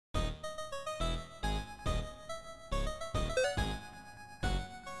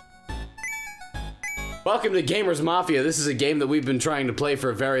Welcome to Gamers Mafia. This is a game that we've been trying to play for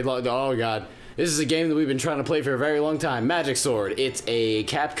a very long... Oh, God. This is a game that we've been trying to play for a very long time. Magic Sword. It's a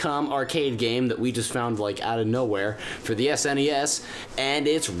Capcom arcade game that we just found, like, out of nowhere for the SNES, and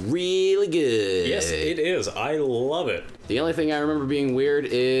it's really good. Yes, it is. I love it. The only thing I remember being weird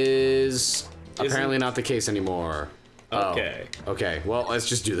is apparently not the case anymore. Okay. Oh, okay, well, let's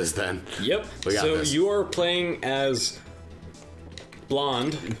just do this then. Yep. We got this. You are playing as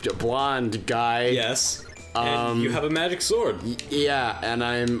blonde. Blonde guy. Yes. And you have a magic sword. Yeah, and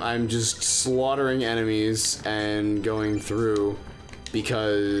I'm just slaughtering enemies and going through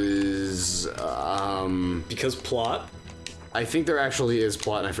because Because plot. I think there actually is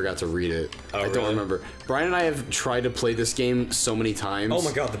plot and I forgot to read it. Oh, I don't really? remember. Brian and I have tried to play this game so many times. Oh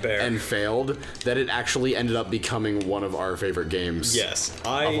my God, the bear. And failed that it actually ended up becoming one of our favorite games. Yes, of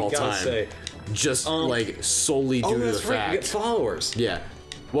I all gotta time. say. Just like solely due to the that's right. fact. You get followers. Yeah.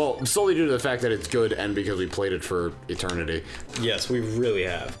 Well, solely due to the fact that it's good and because we played it for eternity. Yes, we really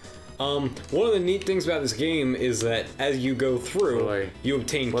have. One of the neat things about this game is that as you go through, you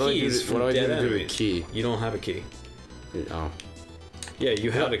obtain keys from dead enemies. What do I do with the key? You don't have a key. Oh. Yeah,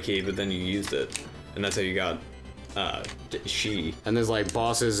 you had a key, but then you used it, and that's how you got she. And there's like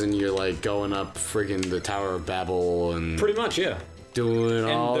bosses, and you're like going up friggin' the Tower of Babel and Pretty much, yeah. doing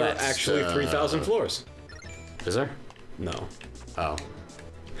all that. And there are actually 3,000 floors. Is there? No. Oh.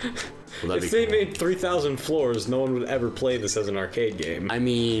 Well, If they made 3,000 floors, no one would ever play this as an arcade game. I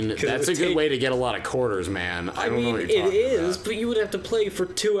mean, that's a good way to get a lot of quarters, man. I don't know what you're talking about. But you would have to play for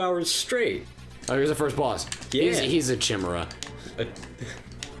 2 hours straight. Oh, here's the first boss. Yeah. He's a chimera.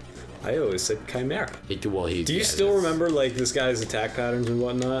 I always said chimera. Do you still remember, like, this guy's attack patterns and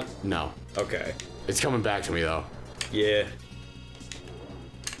whatnot? No. Okay. It's coming back to me, though. Yeah.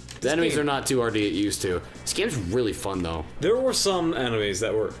 The enemies are not too hard to get used to. This game's really fun, though. There were some enemies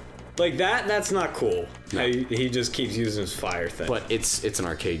that were... Like, that's not cool. No. He just keeps using his fire thing. But it's an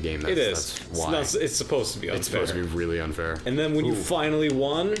arcade game. That's, it is. That's why. It's supposed to be unfair. It's supposed to be really unfair. And then when you finally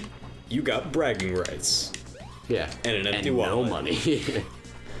won, you got bragging rights. Yeah. And an empty wallet. No money.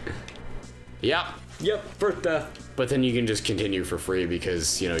 Yep. Yep, first death. But then you can just continue for free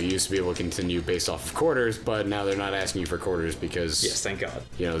because, you know, you used to be able to continue based off of quarters, but now they're not asking you for quarters because... Yes, thank God.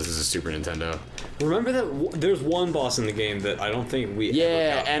 You know, this is a Super Nintendo. Remember that there's one boss in the game that I don't think we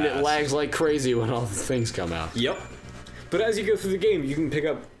ever got and past. it lags like crazy when all the things come out. Yep. But as you go through the game, you can pick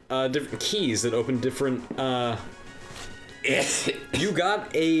up different keys that open different... You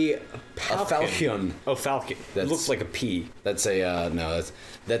got a falcon. Oh, falcon. That looks like a P. That's a, no,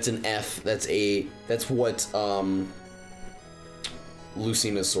 that's an F. That's what,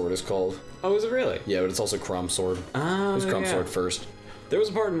 Lucina's sword is called. Oh, is it really? Yeah, but it's also Chrom's sword. Oh, it was Chrom's sword first. There was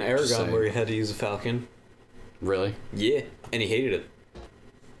a part in Aragon where he had to use a falcon. Really? Yeah, and he hated it.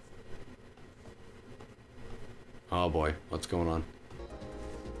 Oh boy, what's going on?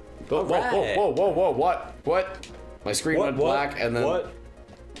 Whoa, whoa, what? My screen went black and then... What?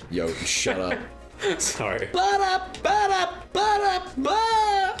 Yo, shut up. Sorry.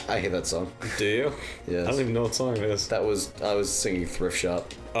 I hate that song. Do you? Yes. I don't even know what song it is. I was singing Thrift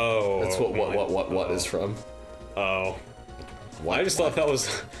Shop. Oh. That's what is from. Oh. I just thought that was...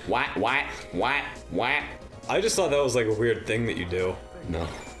 What? I just thought that was like a weird thing that you do. No.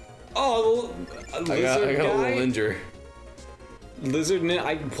 Oh, a lizard I got guy? a little ninja. Lizard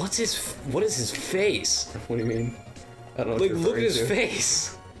what is his face? What do you mean? I don't know. Like, look at his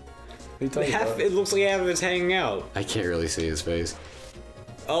face. What are you talking about? It looks like half of it's hanging out. I can't really see his face.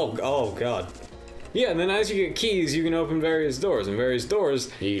 Oh God. Yeah, and then as you get keys, you can open various doors, and various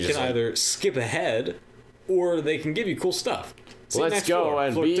doors can either skip ahead, or they can give you cool stuff. Let's go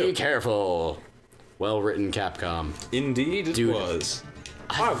and be careful. Well-written Capcom. Indeed it was.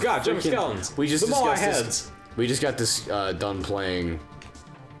 Oh God, jumping skeletons. We just discussed this. We just got this done playing.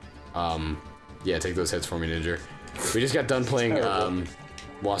 Yeah, take those hits for me, Ninja. We just got done playing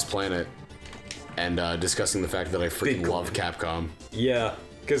Lost Planet and discussing the fact that I freaking love Capcom. Yeah,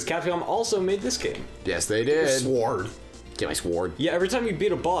 because Capcom also made this game. Yes, they did. Sword. Get my sword. Yeah, every time you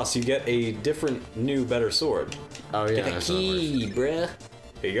beat a boss, you get a different, new, better sword. Oh yeah. Get the key, bruh.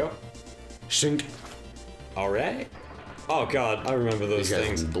 Here you go. Shink. All right. Oh God, I remember those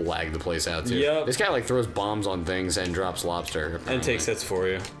things. These guys lag the place out too. Yep. This guy like throws bombs on things and drops lobster. Apparently. And takes hits for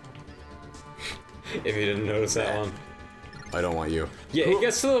you. If you didn't notice that one. I don't want you. Yeah, it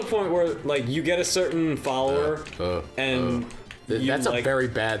gets to the point where like you get a certain follower, and that's a very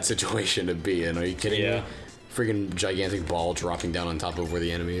bad situation to be in. Are you kidding me? Freaking gigantic ball dropping down on top of where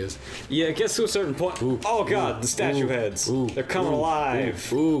the enemy is. Yeah, it gets to a certain point. Oh God, the statue heads. They're coming alive.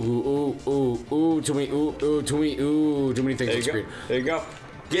 Too many things on screen. There you go.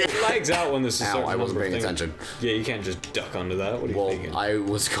 It lags out when this is. Ow, I wasn't paying attention. Yeah, you can't just duck under that. What are you thinking? I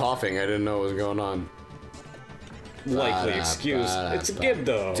was coughing. I didn't know what was going on. Likely excuse. It's a kid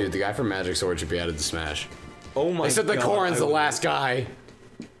though. Dude, the guy from Magic Sword should be added to Smash. Oh my god. They said the Corrin's the last guy.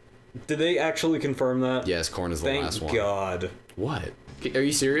 Did they actually confirm that? Yes, Corrin is the last one. Thank God. What? Are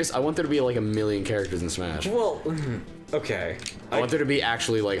you serious? I want there to be like a million characters in Smash. Well, okay. I want there to be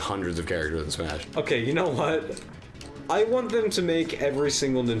actually like hundreds of characters in Smash. Okay, you know what? I want them to make every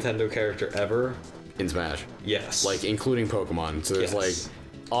single Nintendo character ever in Smash. Yes. Like including Pokemon. So there's like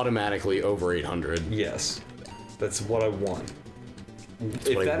automatically over 800. Yes. That's what I want.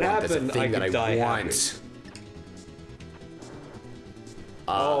 If that happened, I could die happy.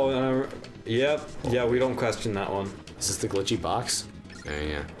 Yep. Yeah, we don't question that one. Is this the glitchy box?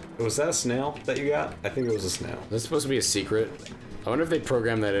 Yeah. Was that a snail that you got? I think it was a snail. That's supposed to be a secret. I wonder if they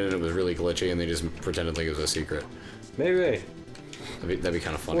programmed that in and it was really glitchy and they just pretended like it was a secret. Maybe. That'd be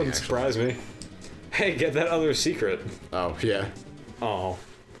kind of funny. Wouldn't surprise me. Hey, get that other secret. Oh, yeah. Oh.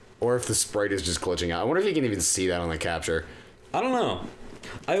 Or if the sprite is just glitching out. I wonder if you can even see that on the capture. I don't know.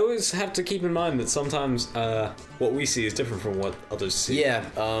 I always have to keep in mind that sometimes what we see is different from what others see. Yeah,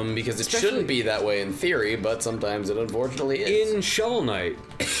 because it shouldn't be that way in theory, but sometimes it unfortunately is. In Shovel Knight,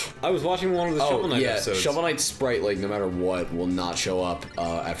 I was watching one of the Shovel Knight episodes. Shovel Knight's sprite, like, no matter what, will not show up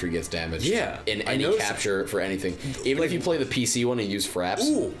after he gets damaged. Yeah. In any capture for anything. Even if you play the PC one and use fraps.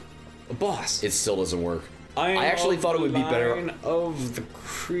 Ooh, a boss. It still doesn't work. I actually thought it would be better. Of the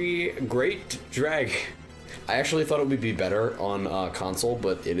Great Dragon. I actually thought it would be better on console,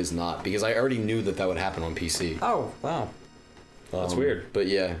 but it is not, because I already knew that would happen on PC. Oh, wow. That's weird. But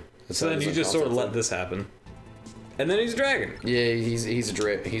yeah. So then you just sort of let this happen. And then he's a dragon. Yeah, he's a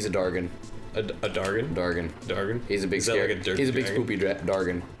Dargon. A Dargon? Dargon. He's a big scary. Like he's a big spoopy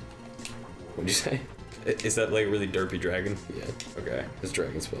Dargon. What'd you say? Is that like a really derpy dragon? Yeah. Okay. It's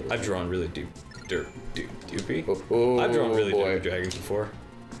dragon spelled. I've drawn really doopy. Oh, I've drawn really derpy dragons before.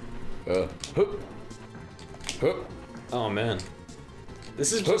 Oh man,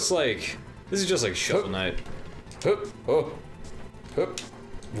 this is just like Shovel Knight.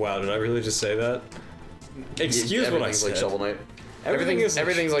 Wow, did I really just say that? Excuse what I said. Like Shovel Knight.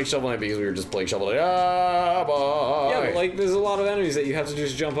 Everything's like Shovel Knight because we were just playing Shovel Knight. Boy. Yeah, but like there's a lot of enemies that you have to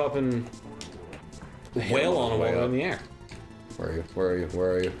just jump up and wail on them while they're in the air. Where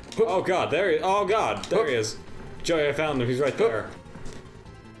are you? Oh god, there he is. Joey, I found him. He's right there.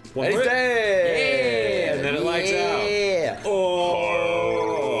 One more. Yeah, and then it lights out.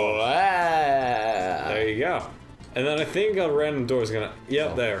 Oh, there you go. And then I think a random door is gonna.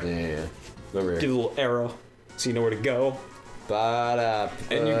 Yep, there. Yeah. Over here. Give a little arrow, so you know where to go. And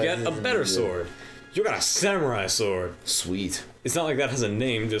you get a better sword. You got a samurai sword. Sweet. It's not like that has a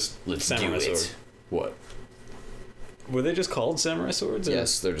name. Just samurai sword. What? Were they just called samurai swords? Or?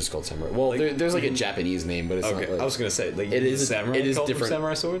 Yes, they're just called samurai. Well, like, there's like a Japanese name, but it's not like... I was gonna say, like, it is samurai. It is called different.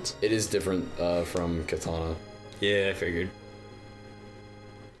 Samurai swords. It is different from katana. Yeah, I figured.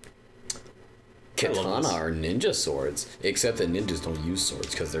 Katana are ninja swords, except that ninjas don't use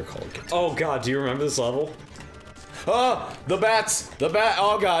swords because they're called katana. Oh god, do you remember this level? Oh, the bats!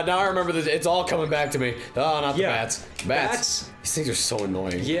 Oh god, now I remember this. It's all coming back to me. Oh, not the bats. Bats. These things are so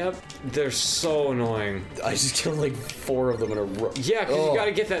annoying. Yep, they're so annoying. I just killed like 4 of them in a row. Yeah, because you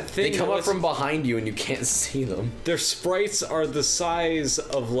gotta get that thing. They come up from behind you and you can't see them. Their sprites are the size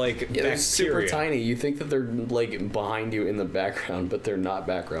of like bacteria. They're super tiny. You think that they're like behind you in the background, but they're not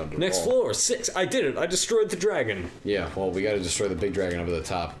background at Next all. floor, 6. I did it. I destroyed the dragon. Yeah, well, we gotta destroy the big dragon over the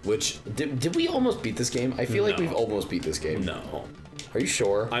top. Which, did we almost beat this game? I feel like we've almost beat this game. No. Are you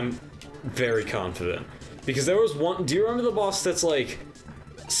sure? I'm very confident. Because there was one. Do you remember the boss that's like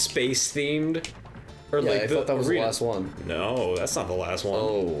space themed? Or yeah, like I thought that was the last one. No, that's not the last one.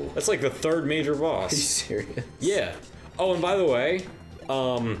 Oh. That's like the 3rd major boss. Are you serious? Yeah. Oh, and by the way,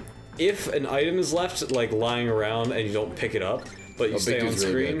 if an item is left like lying around and you don't pick it up, but you stay on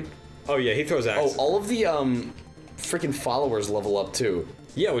screen. Really oh yeah, he throws axes. Oh, all of the freaking followers level up too.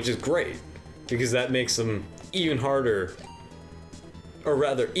 Yeah, which is great. Because that makes them even harder, or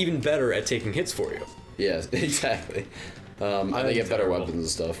rather, even better at taking hits for you. Yes, exactly. And they get better weapons and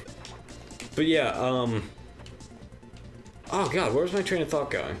stuff. But yeah, oh god, where's my train of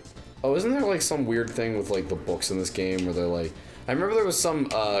thought going? Oh, isn't there like some weird thing with like the books in this game where they're like... I remember there was some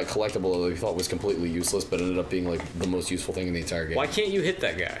collectible that we thought was completely useless, but ended up being like the most useful thing in the entire game. Why can't you hit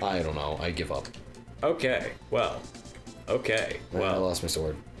that guy? I don't know. I give up. Okay, well. Okay, well. I lost my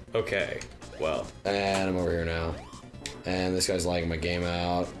sword. Okay, well. And I'm over here now. And this guy's lagging my game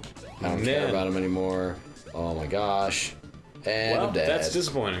out. I don't care about him anymore. Oh my gosh. And I'm dead. That's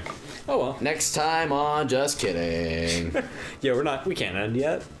disappointing. Oh well. Next time on Just Kidding. Yeah, we can't end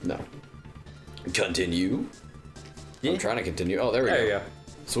yet. No. Continue. Yeah. I'm trying to continue. Oh, there we There go. you go.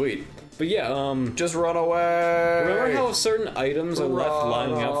 Sweet. But yeah, just run away. Remember how certain items are left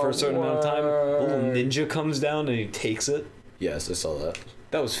lining up for a certain amount of time? A little ninja comes down and he takes it. Yes, I saw that.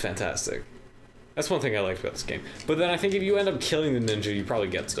 That was fantastic. That's one thing I liked about this game. But then I think if you end up killing the ninja, you probably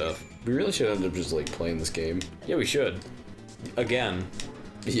get stuff. We really should end up just like playing this game. Yeah, we should. Again.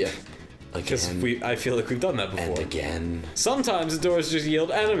 Yeah. Because I feel like we've done that before. And again. Sometimes the doors just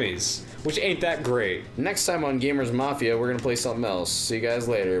yield enemies, which ain't that great. Next time on Gamers Mafia, we're gonna play something else. See you guys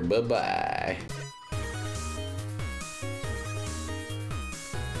later. Bye-bye.